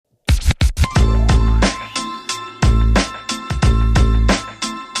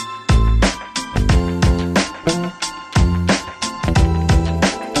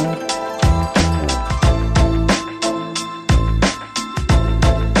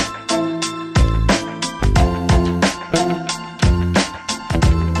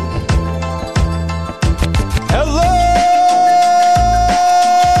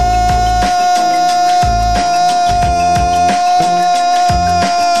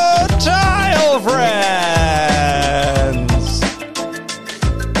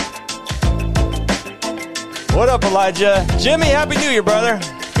Elijah. Jimmy, Happy New Year, brother.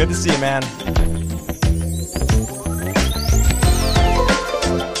 Good to see you, man.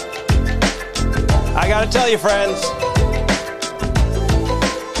 I got to tell you, friends,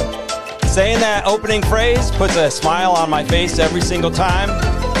 saying that opening phrase puts a smile on my face every single time,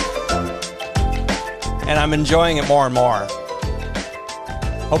 and I'm enjoying it more and more.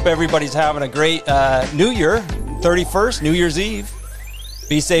 Hope everybody's having a great New Year, 31st, New Year's Eve.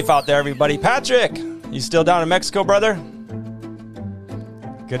 Be safe out there, everybody. Patrick, you still down in Mexico, brother?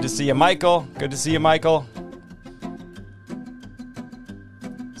 Good to see you, Michael. Good to see you, Michael.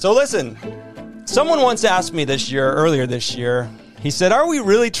 So listen, someone once asked me earlier this year, he said, are we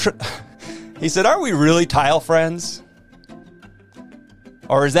really tile friends?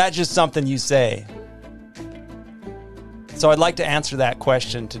 Or is that just something you say? So I'd like to answer that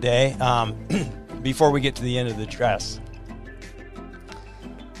question today before we get to the end of the address.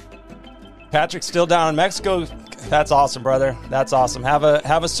 Patrick's still down in Mexico. That's awesome, brother. That's awesome. Have a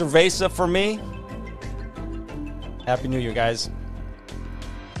cerveza for me. Happy New Year, guys.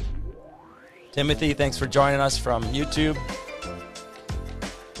 Timothy, thanks for joining us from YouTube.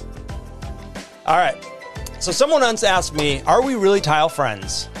 All right. So someone once asked me, are we really tile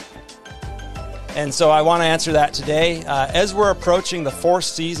friends? And so I want to answer that today. As we're approaching the fourth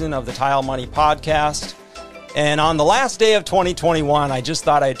season of the Tile Money podcast, and on the last day of 2021, I just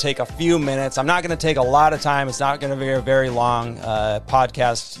thought I'd take a few minutes. I'm not going to take a lot of time. It's not going to be a very long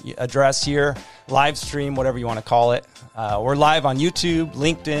podcast address here, live stream, whatever you want to call it. We're live on YouTube,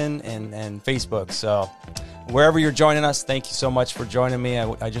 LinkedIn, and Facebook. So wherever you're joining us, thank you so much for joining me.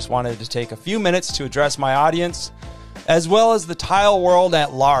 I just wanted to take a few minutes to address my audience, as well as the tile world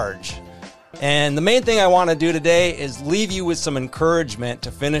at large. And the main thing I want to do today is leave you with some encouragement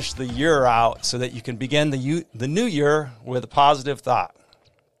to finish the year out so that you can begin the new year with a positive thought.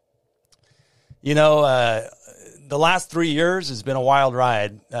 You know, the last 3 years has been a wild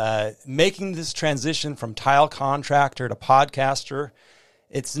ride. Making this transition from tile contractor to podcaster,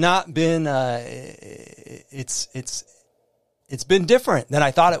 it's not been, it's been different than I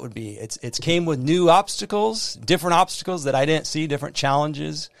thought it would be. It's came with new obstacles, different obstacles that I didn't see, different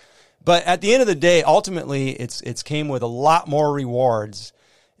challenges. But at the end of the day, ultimately, it's came with a lot more rewards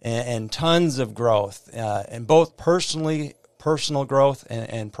and tons of growth, and both personal growth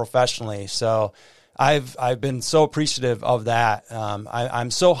and professionally. So I've been so appreciative of that.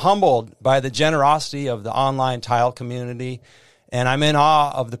 I'm so humbled by the generosity of the online tile community, and I'm in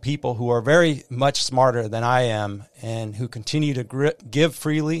awe of the people who are very much smarter than I am and who continue to give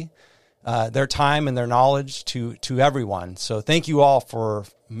freely their time and their knowledge to everyone. So thank you all for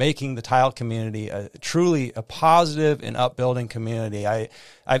making the tile community truly a positive and upbuilding community.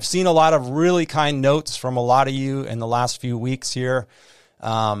 I've seen a lot of really kind notes from a lot of you in the last few weeks here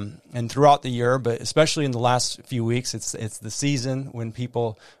and throughout the year, but especially in the last few weeks. It's the season when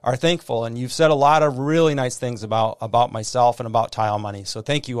people are thankful, and you've said a lot of really nice things about myself and about Tile Money. So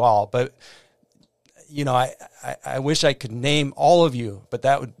thank you all. But you know, I wish I could name all of you, but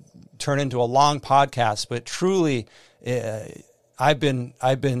that would turn into a long podcast. But truly,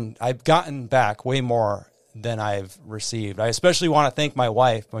 I've gotten back way more than I've received. I especially want to thank my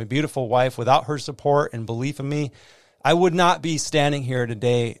wife, my beautiful wife. Without her support and belief in me, I would not be standing here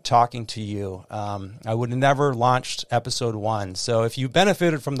today talking to you. I would have never launched episode 1. So if you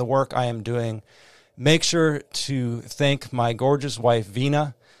benefited from the work I am doing, make sure to thank my gorgeous wife,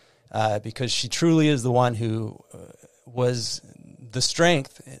 Vina, because she truly is the one who was the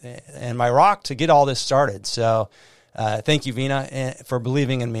strength and my rock to get all this started. So thank you, Vina, for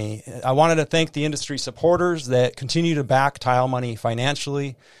believing in me. I wanted to thank the industry supporters that continue to back Tile Money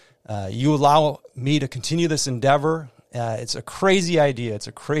financially. You allow me to continue this endeavor. It's a crazy idea. It's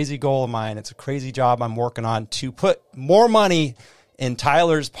a crazy goal of mine. It's a crazy job I'm working on to put more money in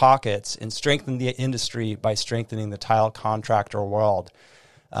tilers' pockets and strengthen the industry by strengthening the tile contractor world.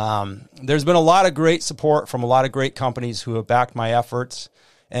 There's been a lot of great support from a lot of great companies who have backed my efforts.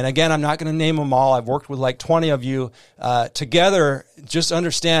 And again, I'm not going to name them all. I've worked with like 20 of you. Together, just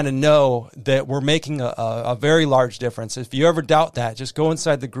understand and know that we're making a very large difference. If you ever doubt that, just go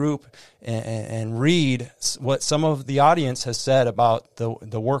inside the group and read what some of the audience has said about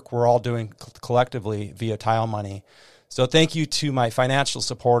the work we're all doing collectively via Tile Money. So thank you to my financial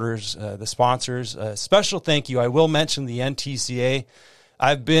supporters, the sponsors. Special thank you. I will mention the NTCA.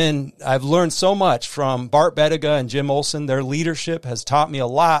 I've learned so much from Bart Bettiga and Jim Olson. Their leadership has taught me a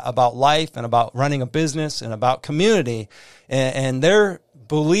lot about life and about running a business and about community, and their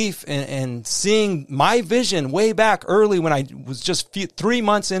belief in seeing my vision way back early when I was just 3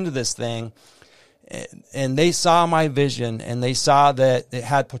 months into this thing and they saw my vision, and they saw that it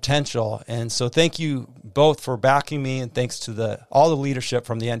had potential. And so thank you both for backing me, and thanks to all the leadership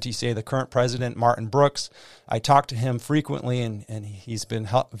from the NTCA, the current president, Martin Brooks. I talk to him frequently, and he's been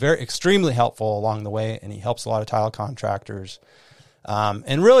extremely helpful along the way, and he helps a lot of tile contractors.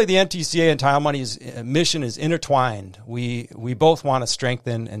 And really, the NTCA and Tile Money's mission is intertwined. We both want to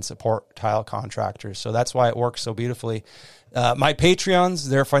strengthen and support tile contractors, so that's why it works so beautifully. My Patreons,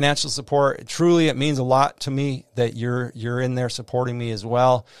 their financial support, truly, it means a lot to me that you're in there supporting me as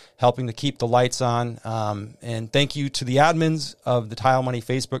well, helping to keep the lights on. And thank you to the admins of the Tile Money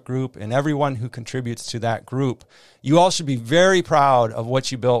Facebook group and everyone who contributes to that group. You all should be very proud of what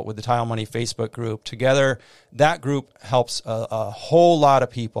you built with the Tile Money Facebook group. Together, that group helps a whole lot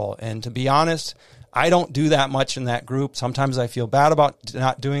of people. And to be honest, I don't do that much in that group. Sometimes I feel bad about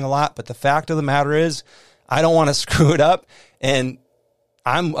not doing a lot, but the fact of the matter is, I don't want to screw it up, and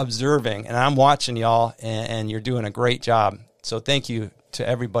I'm observing, and I'm watching y'all, and you're doing a great job. So thank you to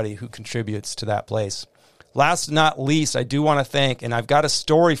everybody who contributes to that place. Last but not least, I do want to thank, and I've got a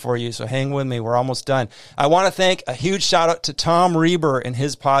story for you, so hang with me. We're almost done. I want to thank a huge shout-out to Tom Reber and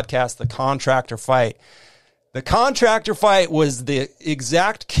his podcast, The Contractor Fight. The Contractor Fight was the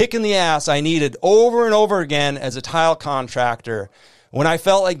exact kick in the ass I needed over and over again as a tile contractor. When I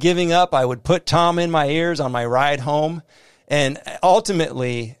felt like giving up, I would put Tom in my ears on my ride home. And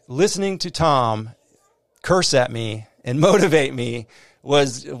ultimately, listening to Tom curse at me and motivate me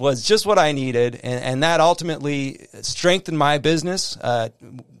was just what I needed. And that ultimately strengthened my business,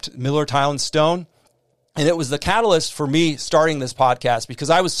 Miller Tile and Stone. And it was the catalyst for me starting this podcast, because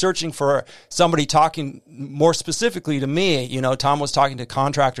I was searching for somebody talking more specifically to me. You know, Tom was talking to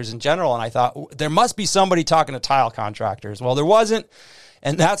contractors in general, and I thought there must be somebody talking to tile contractors. Well, there wasn't.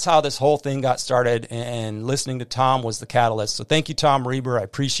 And that's how this whole thing got started, and listening to Tom was the catalyst. So thank you, Tom Reber. I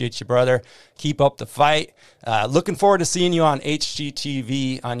appreciate you, brother. Keep up the fight. Looking forward to seeing you on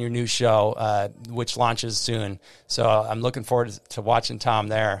HGTV on your new show, which launches soon. So I'm looking forward to watching Tom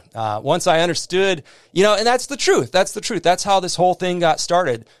there. Once I understood, and that's the truth. That's the truth. That's how this whole thing got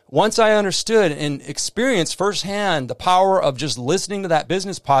started. Once I understood and experienced firsthand the power of just listening to that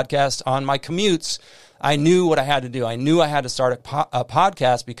business podcast on my commutes, I knew what I had to do. I knew I had to start a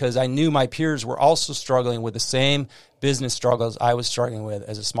podcast, because I knew my peers were also struggling with the same business struggles I was struggling with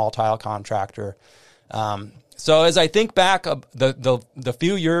as a small tile contractor. So as I think back of the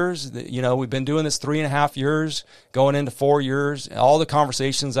few years, we've been doing this 3.5 years, going into 4 years, all the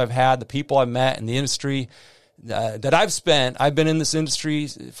conversations I've had, the people I've met in the industry that I've been in this industry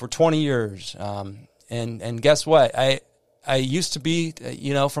for 20 years. And guess what? I used to be,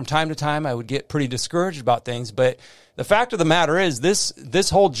 from time to time, I would get pretty discouraged about things. But the fact of the matter is, this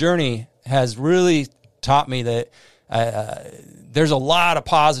whole journey has really taught me that there's a lot of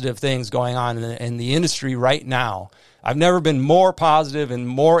positive things going on in the industry right now. I've never been more positive and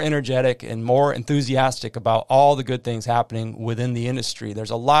more energetic and more enthusiastic about all the good things happening within the industry. There's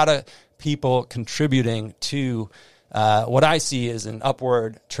a lot of people contributing to what I see as an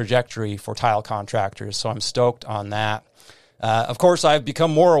upward trajectory for tile contractors. So I'm stoked on that. Of course, I've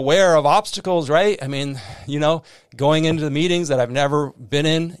become more aware of obstacles, right? I mean, going into the meetings that I've never been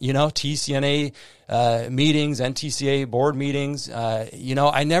in, TCNA meetings, NTCA board meetings,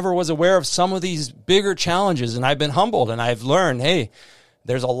 I never was aware of some of these bigger challenges, and I've been humbled, and I've learned, hey,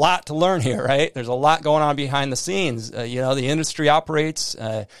 there's a lot to learn here, right? There's a lot going on behind the scenes. The industry operates,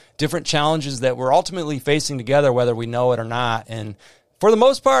 different challenges that we're ultimately facing together, whether we know it or not. And for the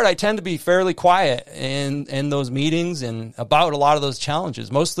most part, I tend to be fairly quiet in those meetings and about a lot of those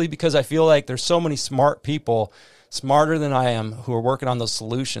challenges, mostly because I feel like there's so many smart people, smarter than I am, who are working on those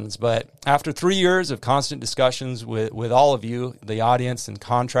solutions. But after 3 years of constant discussions with all of you, the audience and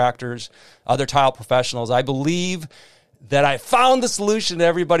contractors, other tile professionals, I believe that I found the solution to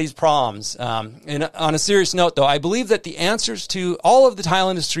everybody's problems. And on a serious note, though, I believe that the answers to all of the tile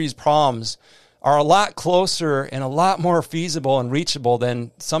industry's problems are a lot closer and a lot more feasible and reachable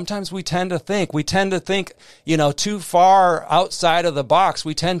than sometimes we tend to think. We tend to think, too far outside of the box.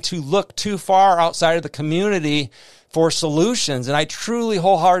 We tend to look too far outside of the community for solutions. And I truly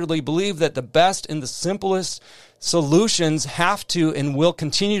wholeheartedly believe that the best and the simplest solutions have to and will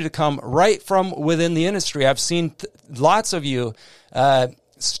continue to come right from within the industry. I've seen lots of you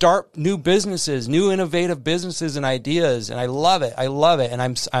start new businesses, new innovative businesses and ideas, and I love it. I love it, and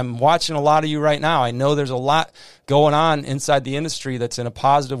I'm watching a lot of you right now. I know there's a lot going on inside the industry that's in a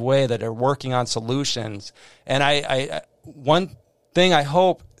positive way, that are working on solutions. And I one thing I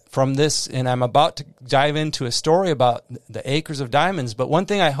hope from this, and I'm about to dive into a story about the Acres of Diamonds, but one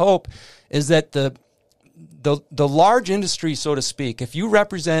thing I hope is that the the large industry, so to speak, if you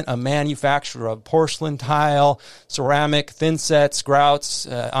represent a manufacturer of porcelain tile, ceramic, thin sets, grouts,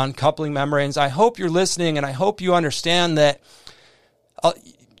 uncoupling membranes, I hope you're listening, and I hope you understand that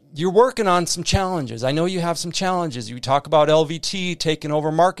you're working on some challenges. I know you have some challenges. You talk about LVT taking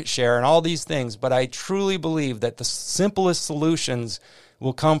over market share and all these things, but I truly believe that the simplest solutions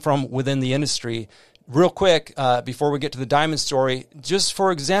will come from within the industry. Real quick, before we get to the diamond story, just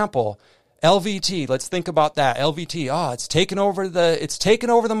for example, LVT, let's think about that. LVT, it's taken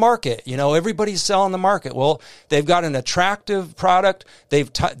over the market. You know, everybody's selling the market. Well, they've got an attractive product.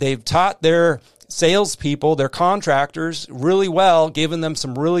 They've taught their salespeople, their contractors really well, given them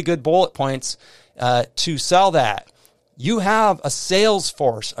some really good bullet points to sell that. You have a sales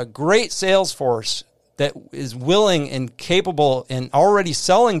force, a great sales force that is willing and capable and already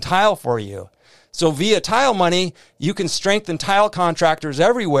selling tile for you. So via Tile Money, you can strengthen tile contractors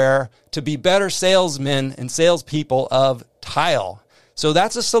everywhere to be better salesmen and salespeople of tile. So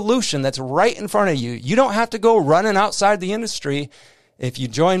that's a solution that's right in front of you. You don't have to go running outside the industry. If you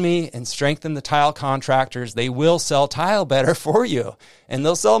join me and strengthen the tile contractors, they will sell tile better for you, and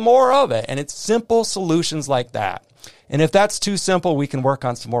they'll sell more of it. And it's simple solutions like that. And if that's too simple, we can work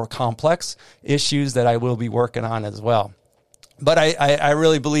on some more complex issues that I will be working on as well. But I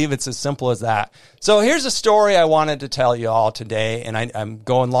really believe it's as simple as that. So here's a story I wanted to tell you all today, and I'm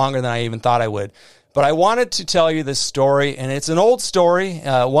going longer than I even thought I would. But I wanted to tell you this story, and it's an old story,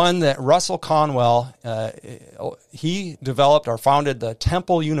 one that Russell Conwell, he developed or founded the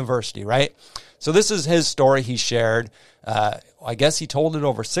Temple University, right? So this is his story he shared. I guess he told it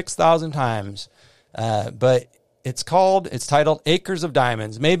over 6,000 times, but it's titled Acres of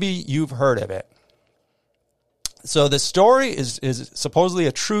Diamonds. Maybe you've heard of it. So the story is supposedly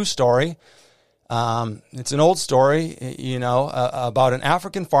a true story. It's an old story, about an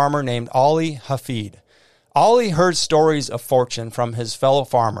African farmer named Ali Hafid. Ali heard stories of fortune from his fellow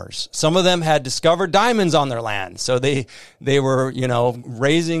farmers. Some of them had discovered diamonds on their land. So they were,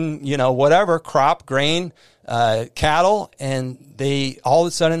 raising, whatever, crop, grain, cattle, and they all of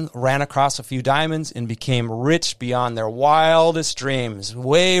a sudden ran across a few diamonds and became rich beyond their wildest dreams,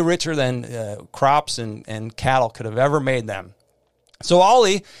 way richer than crops and cattle could have ever made them. So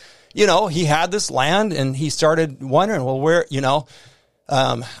Ali, he had this land, and he started wondering, well, where,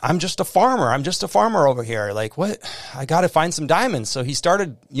 I'm just a farmer over here. Like, what? I got to find some diamonds. So he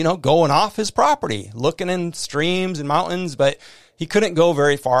started, going off his property, looking in streams and mountains, but he couldn't go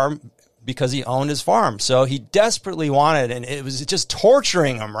very far because he owned his farm. So he desperately wanted, and it was just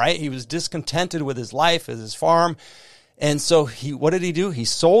torturing him, right? He was discontented with his life as his farm. And so what did he do? He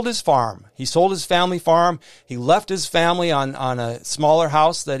sold his farm. He sold his family farm. He left his family on a smaller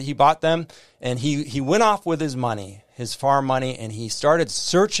house that he bought them. And he went off with his money, his farm money, and he started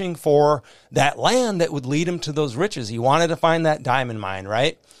searching for that land that would lead him to those riches. He wanted to find that diamond mine,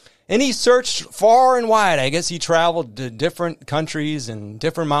 right? And he searched far and wide. I guess he traveled to different countries and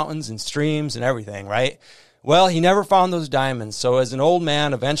different mountains and streams and everything, right? Well, he never found those diamonds. So as an old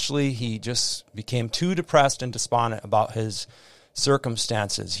man, eventually he just became too depressed and despondent about his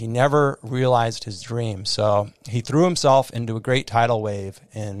circumstances. He never realized his dream. So he threw himself into a great tidal wave,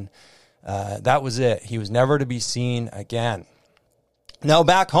 and that was it. He was never to be seen again. Now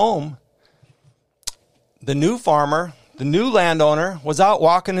back home, the new farmer, the new landowner, was out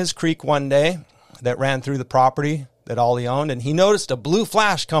walking his creek one day that ran through the property that Ali owned, and he noticed a blue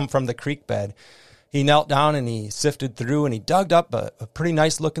flash come from the creek bed. He knelt down and he sifted through and he dug up a pretty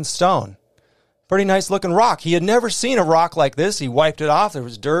nice looking stone, pretty nice looking rock. He had never seen a rock like this. He wiped it off. There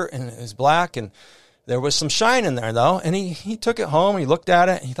was dirt and it was black, and there was some shine in there though. And he took it home. He looked at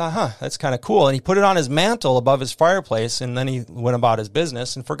it and he thought, that's kind of cool. And he put it on his mantle above his fireplace, and then he went about his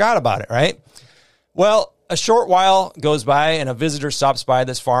business and forgot about it, right? Well, a short while goes by and a visitor stops by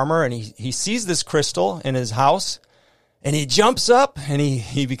this farmer, and he sees this crystal in his house. And he jumps up and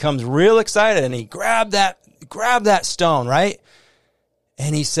he becomes real excited, and he grabbed that stone, right?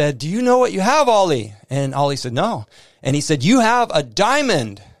 And he said, "Do you know what you have, Ali?" And Ali said, "No." And he said, "You have a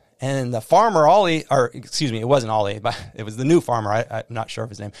diamond." And the farmer, it wasn't Ali, but it was the new farmer. I'm not sure of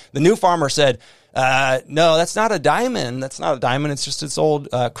his name. The new farmer said, "No, that's not a diamond. That's not a diamond. It's just this old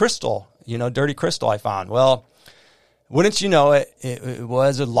crystal, dirty crystal I found." Well, wouldn't you know it, it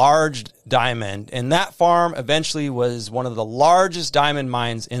was a large diamond, and that farm eventually was one of the largest diamond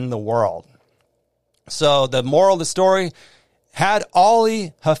mines in the world. So the moral of the story, had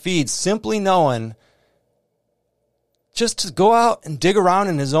Ali Hafid simply known just to go out and dig around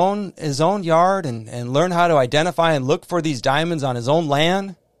in his own yard and learn how to identify and look for these diamonds on his own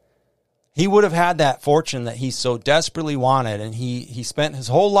land, he would have had that fortune that he so desperately wanted, and he spent his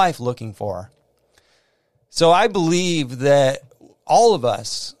whole life looking for. So I believe that all of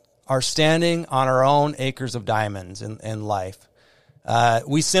us are standing on our own acres of diamonds in life.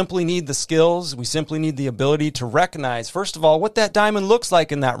 We simply need the skills. We simply need the ability to recognize, first of all, what that diamond looks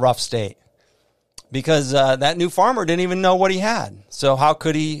like in that rough state. Because that new farmer didn't even know what he had. So how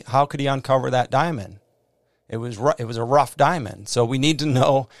could he uncover that diamond? It was a rough diamond. So we need to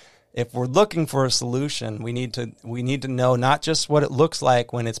know, if we're looking for a solution, we need to know not just what it looks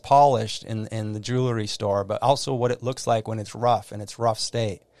like when it's polished in the jewelry store, but also what it looks like when it's rough, in its rough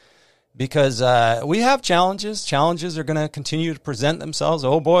state. Because we have challenges. Challenges are going to continue to present themselves.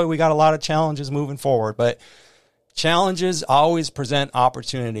 Oh boy, we got a lot of challenges moving forward. But challenges always present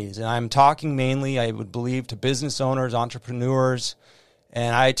opportunities. And I'm talking mainly, I would believe, to business owners, entrepreneurs.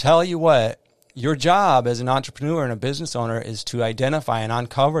 And I tell you what, your job as an entrepreneur and a business owner is to identify and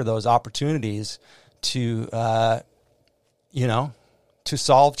uncover those opportunities to, to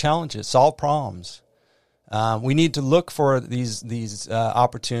solve challenges, solve problems. We need to look for these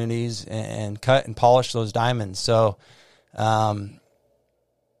opportunities and cut and polish those diamonds. So,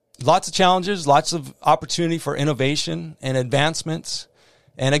 lots of challenges, lots of opportunity for innovation and advancements.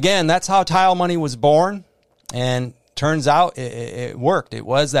 And again, that's how Tile Money was born. And turns out it worked. It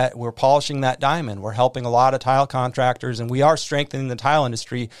was that we're polishing that diamond. We're helping a lot of tile contractors, and we are strengthening the tile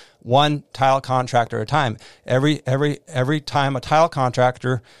industry one tile contractor at a time. Every time a tile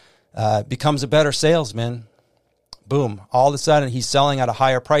contractor becomes a better salesman, boom, all of a sudden he's selling at a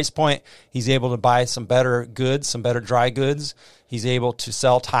higher price point. He's able to buy some better goods, some better dry goods. He's able to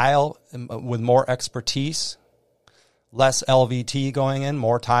sell tile with more expertise, less LVT going in,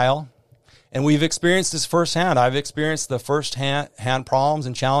 more tile. And we've experienced this firsthand. I've experienced the first-hand problems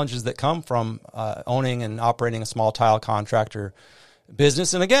and challenges that come from owning and operating a small tile contractor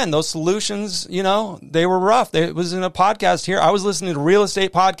business. And again, those solutions, they were rough. It was in a podcast here. I was listening to real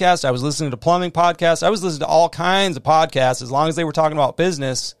estate podcasts. I was listening to plumbing podcasts. I was listening to all kinds of podcasts as long as they were talking about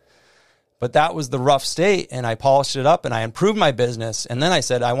business. But that was the rough state, and I polished it up, and I improved my business. And then I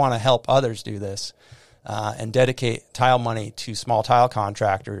said, I want to help others do this. And dedicate Tile Money to small tile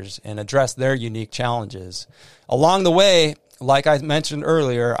contractors and address their unique challenges. Along the way, like I mentioned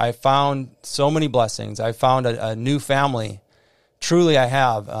earlier, I found so many blessings. I found a new family. Truly, I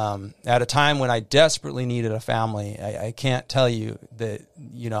have. At a time when I desperately needed a family, I can't tell you that,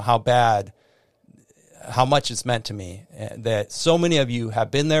 how much it's meant to me. That so many of you have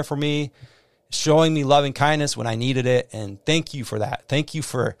been there for me, showing me loving kindness when I needed it. And thank you for that. Thank you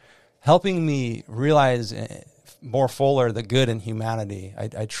for helping me realize more fuller the good in humanity.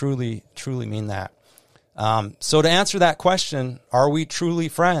 I truly, truly mean that. So to answer that question, are we truly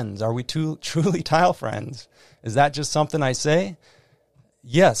friends? Are we truly tile friends? Is that just something I say?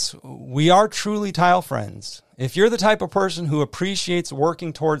 Yes, we are truly tile friends. If you're the type of person who appreciates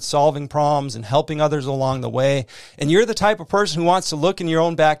working towards solving problems and helping others along the way, and you're the type of person who wants to look in your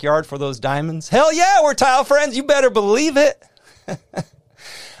own backyard for those diamonds, hell yeah, we're tile friends. You better believe it.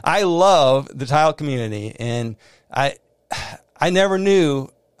 I love the tile community, and I never knew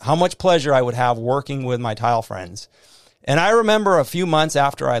how much pleasure I would have working with my tile friends. And I remember a few months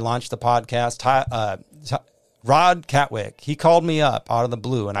after I launched the podcast, Rod Catwick, he called me up out of the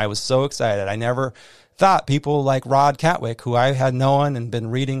blue, and I was so excited. I never thought people like Rod Catwick, who I had known and been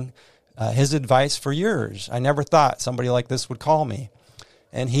reading his advice for years, I never thought somebody like this would call me.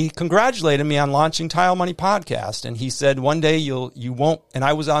 And he congratulated me on launching Tile Money Podcast. And he said, one day you won't, and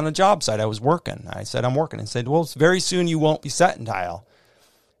I was on a job site. I was working. I said, I'm working. And he said, well, very soon you won't be setting tile.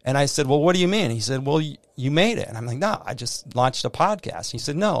 And I said, well, what do you mean? He said, well, you made it. And I'm like, no, I just launched a podcast. He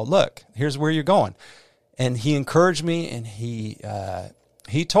said, no, look, here's where you're going. And he encouraged me, and he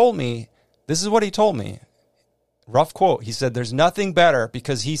told me, this is what he told me. Rough quote. He said, there's nothing better,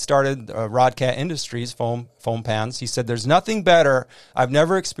 because he started Rodcat Industries, foam pans. He said, there's nothing better. I've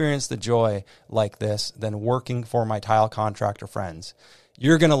never experienced the joy like this than working for my tile contractor friends.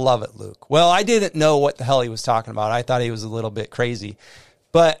 You're going to love it, Luke. Well, I didn't know what the hell he was talking about. I thought he was a little bit crazy,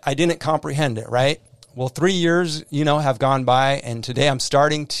 but I didn't comprehend it, right? Well, 3 years, have gone by, and today I'm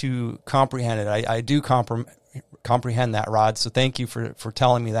starting to comprehend it. I do comprehend that, Rod. So thank you for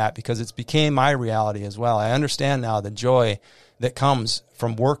telling me that, because it's became my reality as well. I understand now the joy that comes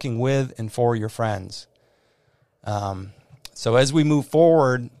from working with and for your friends. So as we move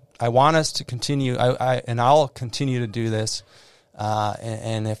forward, I want us to continue, I'll continue to do this.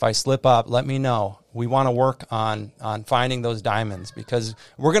 And if I slip up, let me know. We want to work on finding those diamonds, because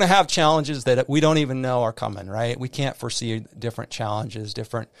we're going to have challenges that we don't even know are coming, right? We can't foresee different challenges,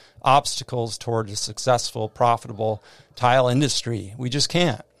 different obstacles toward a successful, profitable tile industry. We just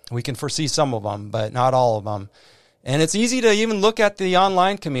can't. We can foresee some of them, but not all of them. And it's easy to even look at the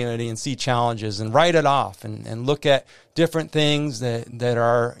online community and see challenges and write it off and look at different things that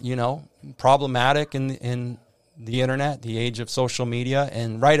are, problematic in the internet, the age of social media,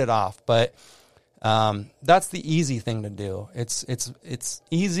 and write it off. But that's the easy thing to do. It's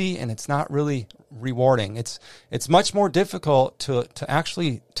easy, and it's not really rewarding. It's much more difficult to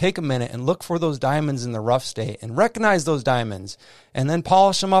actually take a minute and look for those diamonds in the rough state and recognize those diamonds and then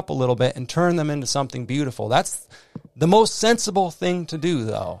polish them up a little bit and turn them into something beautiful. That's the most sensible thing to do,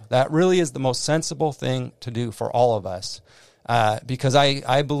 though. That really is the most sensible thing to do for all of us. Because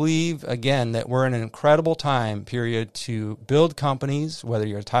I believe, again, that we're in an incredible time period to build companies, whether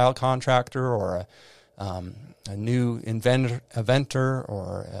you're a tile contractor or a new inventor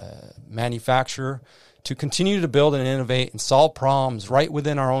or a manufacturer, to continue to build and innovate and solve problems right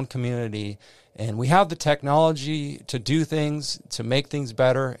within our own community. And we have the technology to do things, to make things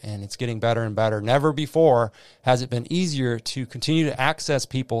better, and it's getting better and better. Never before has it been easier to continue to access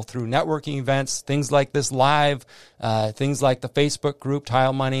people through networking events, things like this live, things like the Facebook group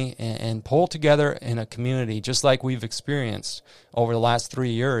Tile Money, and pull together in a community just like we've experienced over the last 3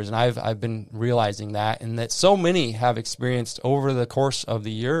 years. And I've been realizing that, and that so many have experienced over the course of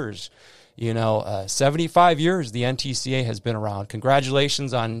the years. 75 years the NTCA has been around.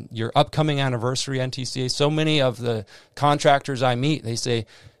 Congratulations on your upcoming anniversary, NTCA. So many of the contractors I meet, they say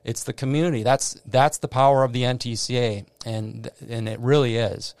it's the community. That's the power of the NTCA, and it really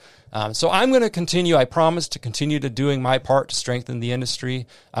is. So I'm going to continue. I promise to continue to doing my part to strengthen the industry.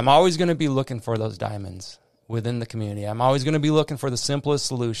 I'm always going to be looking for those diamonds within the community. I'm always going to be looking for the simplest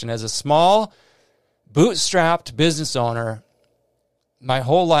solution. As a small, bootstrapped business owner, my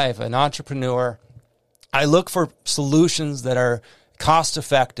whole life, an entrepreneur, I look for solutions that are cost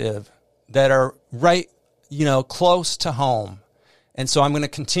effective, that are right, close to home. And so I'm going to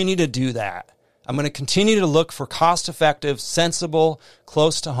continue to do that. I'm going to continue to look for cost effective, sensible,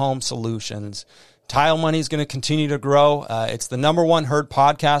 close to home solutions. Tile Money is going to continue to grow. It's the #1 heard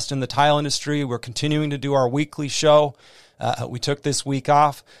podcast in the tile industry. We're continuing to do our weekly show. We took this week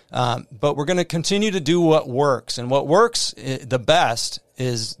off, but we're going to continue to do what works. And what works the best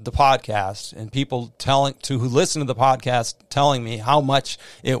is the podcast, and people who listen to the podcast telling me how much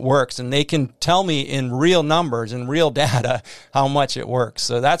it works. And they can tell me in real numbers and real data how much it works.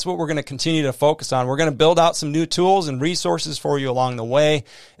 So that's what we're going to continue to focus on. We're going to build out some new tools and resources for you along the way.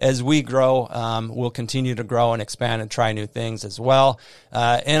 As we grow, we'll continue to grow and expand and try new things as well.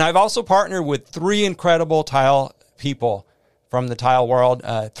 And I've also partnered with 3 incredible tile people from the tile world,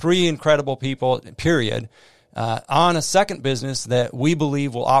 3 incredible people, period, on a second business that we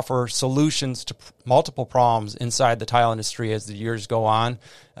believe will offer solutions to multiple problems inside the tile industry as the years go on.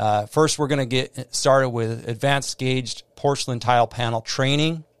 First, we're going to get started with advanced gauged porcelain tile panel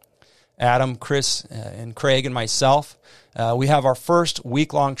training. Adam, Chris, and Craig, and myself. We have our first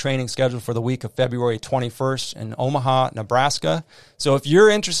week-long training scheduled for the week of February 21st in Omaha, Nebraska. So if you're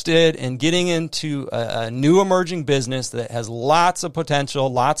interested in getting into a new emerging business that has lots of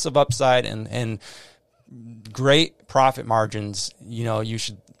potential, lots of upside, and great profit margins, you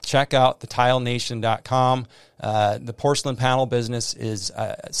should check out thetilenation.com. The porcelain panel business is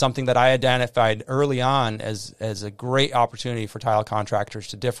something that I identified early on as a great opportunity for tile contractors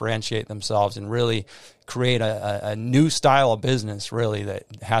to differentiate themselves and really create a new style of business, really, that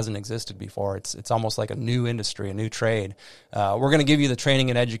hasn't existed before. It's almost like a new industry, a new trade. We're going to give you the training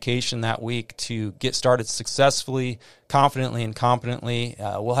and education that week to get started successfully, confidently, and competently.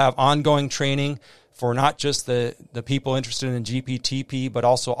 We'll have ongoing training for not just the people interested in GPTP, but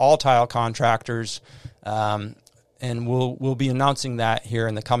also all tile contractors. And we'll be announcing that here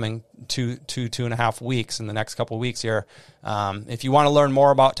in the coming 2.5 weeks, in the next couple of weeks here. If you want to learn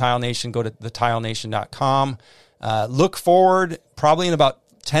more about Tile Nation, go to thetilenation.com. Look forward, probably in about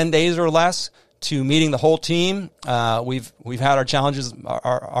 10 days or less, to meeting the whole team. We've had our challenges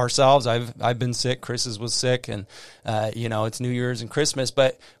ourselves. I've been sick. Chris was sick, and it's New Year's and Christmas.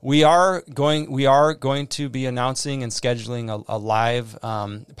 But we are going to be announcing and scheduling a live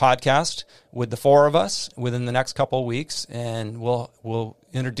podcast with the 4 of us within the next couple of weeks, and we'll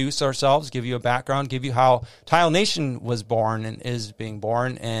introduce ourselves, give you a background, give you how Tile Nation was born and is being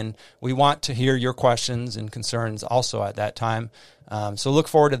born, and we want to hear your questions and concerns also at that time. So look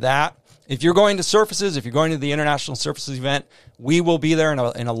forward to that. If you're going to Surfaces, if you're going to the International Surfaces event, we will be there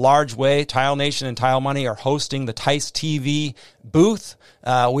in a large way. Tile Nation and Tile Money are hosting the Tice TV booth.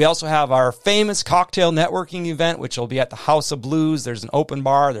 We also have our famous cocktail networking event, which will be at the House of Blues. There's an open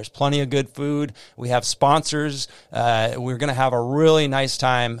bar. There's plenty of good food. We have sponsors. We're going to have a really nice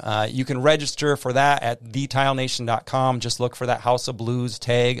time. You can register for that at thetilenation.com. Just look for that House of Blues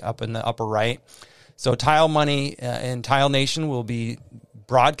tag up in the upper right. So Tile Money and Tile Nation will be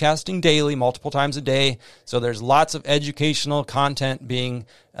broadcasting daily, multiple times a day. So there's lots of educational content being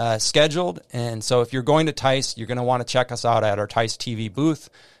scheduled. And so if you're going to Tice, you're going to want to check us out at our Tice TV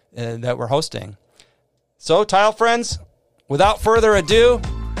booth that we're hosting. So Tile friends, without further ado,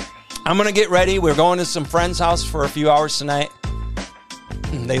 I'm going to get ready. We're going to some friend's house for a few hours tonight.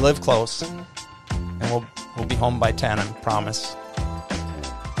 They live close. And we'll be home by 10, I promise.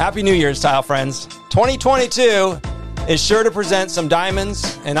 Happy New Year's, Tile friends. 2022 is sure to present some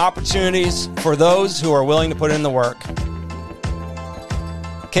diamonds and opportunities for those who are willing to put in the work.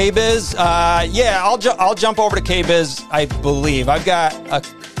 K-Biz, I'll jump over to K-Biz, I believe.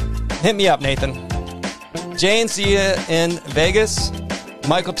 Hit me up, Nathan. Jane, see you in Vegas.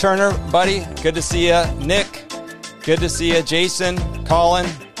 Michael Turner, buddy, good to see you. Nick, good to see you. Jason, Colin,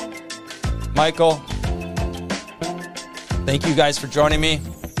 Michael, thank you guys for joining me.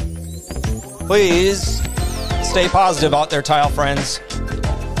 Please stay positive out there, Tile friends.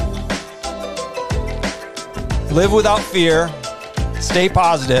 Live without fear. Stay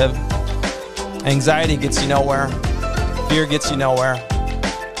positive. Anxiety gets you nowhere. Fear gets you nowhere.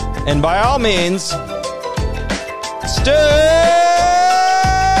 And by all means, stay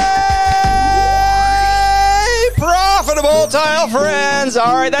profitable, Tile friends.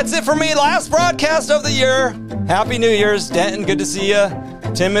 All right, that's it for me. Last broadcast of the year. Happy New Year's. Denton, good to see you.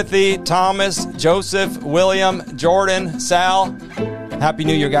 Timothy, Thomas, Joseph, William, Jordan, Sal. Happy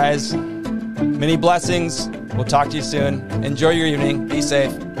New Year, guys. Many blessings. We'll talk to you soon. Enjoy your evening. Be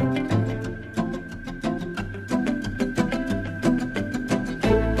safe.